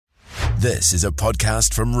This is a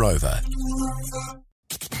podcast from Rover.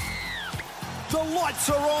 The lights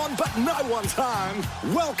are on, but no one's home.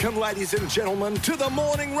 Welcome, ladies and gentlemen, to the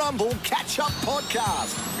Morning Rumble Catch-Up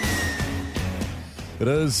Podcast. It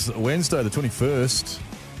is Wednesday, the 21st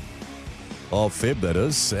of Feb, that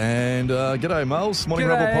is. And g'day, Miles. Morning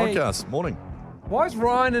G'day. Rumble Podcast. Morning. Why is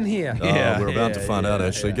Ryan in here? We're about to find out,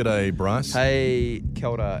 actually. G'day, Bryce. Hey, kia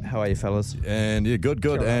ora. How are you, fellas? And good.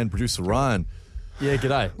 And producer Ryan. Yeah,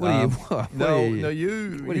 g'day.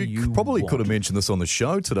 You probably could have mentioned this on the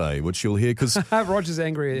show today, which you'll hear because Roger's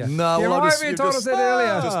angry at you. No, yeah, well, why haven't you told us that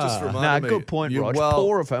earlier? Just reminded me. Good point, Rog.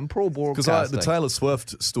 Poor of him. Poor broadcasting. Because the Taylor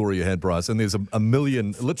Swift story you had, Bryce, and there's a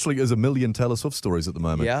million Taylor Swift stories at the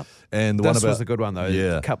moment. Yeah. And the this one about, was a good one, though.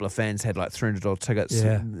 Yeah. A couple of fans had like $300 tickets,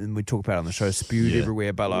 Yeah. and we talk about it on the show, spewed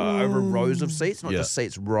everywhere, but like, over rows of seats, not just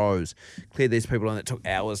seats, rows. Cleared these people, and it took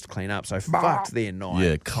hours to clean up, so fucked their night.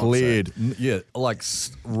 Yeah, cleared. Yeah, like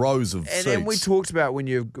rows of seats. And then we talked about when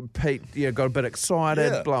you've got a bit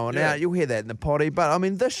excited, blowing out. You'll hear that in the potty. But, I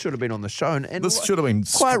mean, this should have been on the show. And This should have been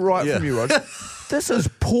quite right from you, Roger. This is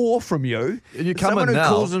poor from you. And you come Someone in who now.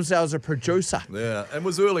 calls themselves a producer. Yeah, and it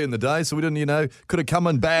was early in the day, so we didn't, could have come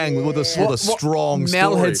and bang with a strong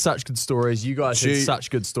Mel story. had such good stories. You guys had such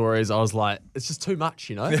good stories. I was like, it's just too much,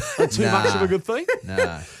 Too much of a good thing.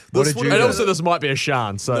 Nah. And also, this might be a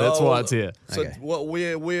Shan, so that's why it's here. So,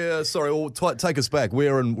 Okay. take us back.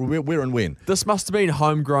 Where and when? This must have been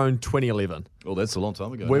Homegrown 2011. Oh, that's a long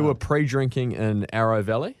time ago. We were pre-drinking in Arrow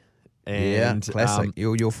Valley. And, classic.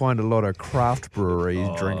 You'll find a lot of craft brewery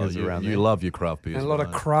drinkers around there. You love your craft beers. And a lot of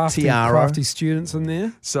mate. crafty students in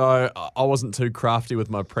there. So I wasn't too crafty with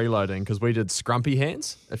my preloading because we did scrumpy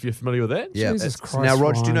hands, if you're familiar with that. Yeah. Jesus Christ, Now,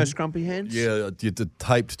 Rog, do you know Ryan. Scrumpy Hands? Yeah, you did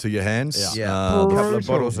taped to your hands. Yeah. A couple of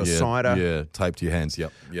bottles of yeah, cider. Yeah, taped to your hands.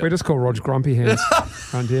 Yep. We just call Rog Grumpy Hands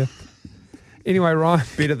around here. Anyway, Ryan.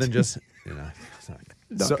 Better than just,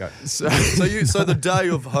 So the day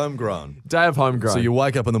of Homegrown. day of Homegrown. So you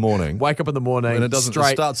wake up in the morning. wake up in the morning, And it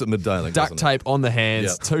straight starts at midday. I think, duct doesn't it? tape on the hands,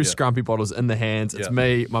 Yep, two yep. scrumpy bottles in the hands. It's Yep.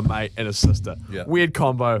 me, my mate, and his sister. Yep. Weird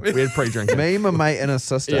combo, weird pre-drinking. Me, my mate, and a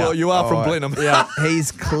sister. Well, you are from Blenheim. Yeah.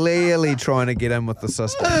 He's clearly trying to get in with the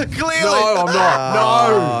sister. Clearly. No, I'm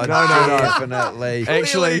not. No. Definitely.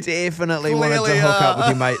 Actually, definitely wanted to clearly, hook up with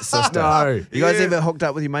your mate's sister. No. You guys Yeah. ever hooked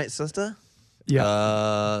up with your mate's sister?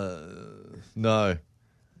 Yeah. No.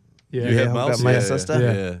 yeah. You have hooked Miles? up mate's sister?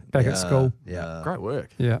 Yeah. Back at school. Yeah. great work.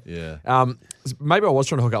 Yeah. Yeah. Maybe I was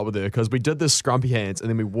trying to hook up with her because we did this scrumpy hands and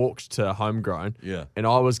then we walked to Homegrown. Yeah. And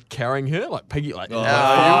I was carrying her like Piggy, like. You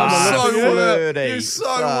so flirty. were. You so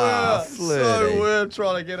Ah, were. flirty. So were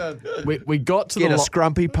trying to get in. We got to Get the a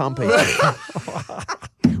scrumpy pumpy.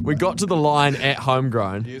 we got to the line at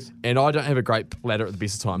Homegrown, Yes. and I don't have a great bladder at the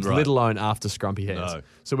best of times, Right. let alone after scrumpy hands. No.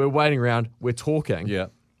 So we're waiting around, we're talking, Yeah.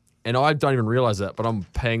 and I don't even realize it, but I'm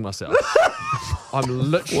peeing myself.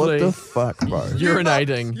 I'm literally What the fuck, bro?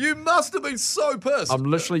 urinating. You must have been so pissed. I'm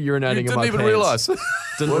literally urinating You in didn't my even pants. realise.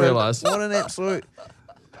 Didn't realize. What an absolute...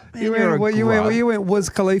 Man, You went Wiz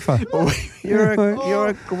Khalifa. You're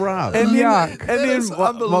a grub. And Yuck. then, and is then my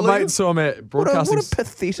unbelievable. mates who I'm at What a broadcasting.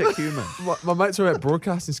 pathetic human. My mates who are at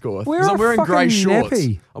broadcasting school with. Wear 'cause a I'm wearing grey fucking shorts.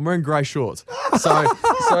 nappy. I'm wearing grey shorts. So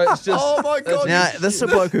it's just. Oh my god! Now, this is a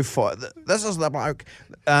bloke who This is the bloke.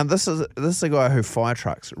 This is the guy who fire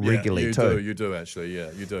trucks regularly you too. You do actually. Yeah,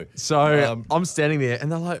 you do. So I'm standing there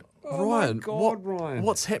and they're like, Oh my Ryan, God, Ryan.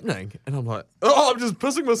 what's happening? And I'm like, oh, I'm just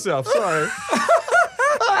pissing myself. Sorry.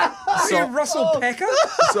 Are you Russell Packer?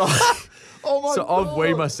 So, Oh my so god! I've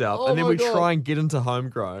weighed myself. Oh and then my we God. try and get into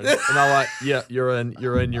Homegrown. And they're like, yeah, you're in.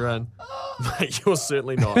 Mate, you're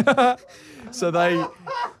certainly not. So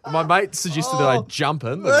my mate suggested that I jump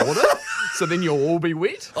in the water. So then you'll all be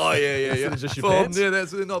wet. Oh yeah. Instead of just your Well, pants. yeah,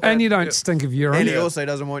 that's not bad. And you don't Yeah. stink of And urine. he also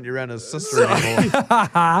doesn't want you around his sister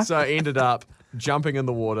anymore. So I ended up jumping in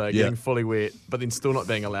the water, getting fully wet, but then still not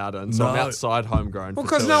being allowed in. So I'm No. outside Homegrown. Well, for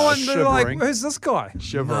because 2 no hours, one, they're like, shivering. who's this guy?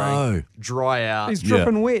 shivering, No. dry out, He's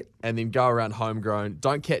dripping wet. and then go around Homegrown.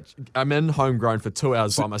 Don't catch. I'm in Homegrown for 2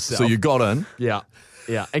 hours by myself. So you got in. yeah.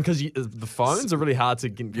 Yeah, and because the phones are really hard to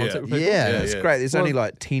get in contact with people. Yeah, it's great. There's only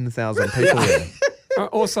like 10,000 people there.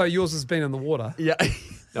 Also, yours has been in the water Yeah.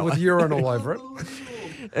 No, with urine all over it.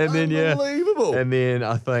 and then Unbelievable. and then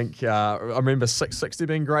I think I remember 660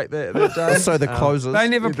 being great that day. Also, the closers. They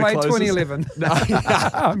never The played closest- 2011.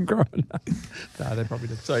 I'm grown. No, they probably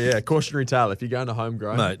did. So yeah, cautionary tale: if you're going to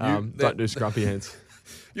Homegrown, Mate, don't do scrumpy hands.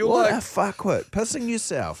 You're What like a fuckwit. Pissing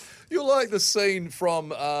yourself. You're like the scene from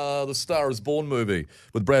the Star is Born movie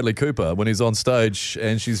with Bradley Cooper when he's on stage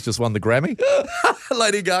and she's just won the Grammy.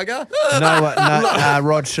 Lady Gaga.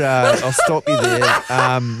 Rog, I'll stop you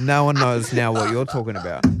there. No one knows now what you're talking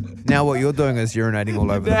about. Now what you're doing is urinating all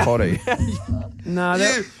over the potty. No,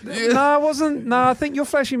 no, it wasn't. No, I think you're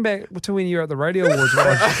flashing back to when you were at the Radio Awards,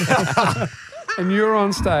 Rog. And you're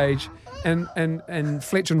on stage, and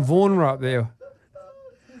Fletcher and Vaughan were up there.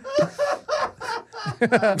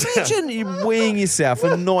 Imagine you weeing yourself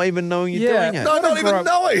and not even knowing you're doing it. No, not even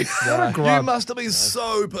knowing. grub. You must have been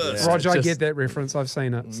so pissed. Roger, I get that reference. I've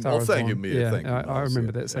seen it. Star Well, is thank you, Born. Mia. Yeah, Thank you. I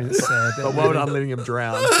remember that scene. It's sad. But well done letting him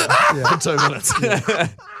drown for 2 minutes.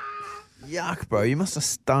 Yuck, bro. You must have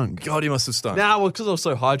stunk. God, you must have stunk. Nah, well, because I was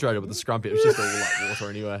so hydrated with the scrumpy, it was just all like water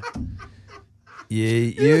anyway. Yeah,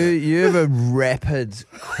 you have a rapid,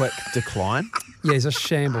 quick decline. Yeah, he's a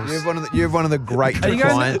shambles. You have one of the great Are you going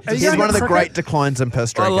declines. to- are you He's going one of to the cricket? great declines in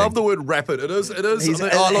piss I drinking. love the word rapid. It is. He's-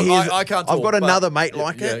 I can't talk. I've got but- another mate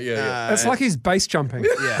like it. Yeah. It's like he's base jumping.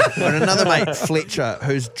 Yeah, and another mate, Fletcher,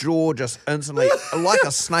 whose jaw just instantly, like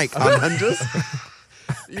a snake, unhinges.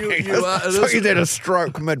 You are. It So is. he did a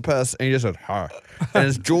stroke mid-piss, and he just said, "Huh," and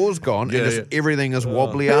his jaw's gone, Yeah, and just everything is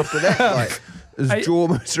wobbly after that. Like his jaw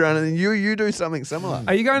moves around, and then you do something similar.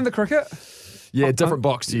 Are you going to the cricket? Yeah, different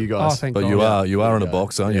box to you guys. Oh, thank But God. you are in a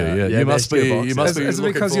box, aren't you? Yeah. Yeah, You must that's be. your box. You must be. Is it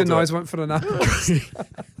looking because your forward nose to won't fit enough?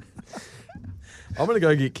 I'm going to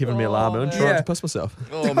go get Kevin Mialama and try Yeah. to piss myself. it.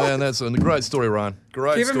 Oh man, that's a great story, Ryan.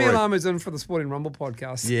 Great Kevin story. Mialama's in for the Sporting Rumble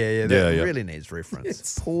podcast. Yeah, that Yeah. really needs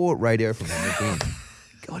reference. Poor radio from him again.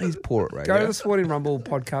 God, he's poor at radio. Go to the Sporting Rumble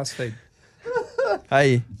podcast feed.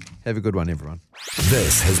 Hey, have a good one, everyone.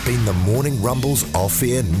 This has been the Morning Rumble's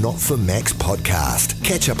Off-Air Not For Max podcast.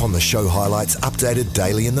 Catch up on the show highlights updated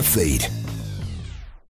daily in the feed.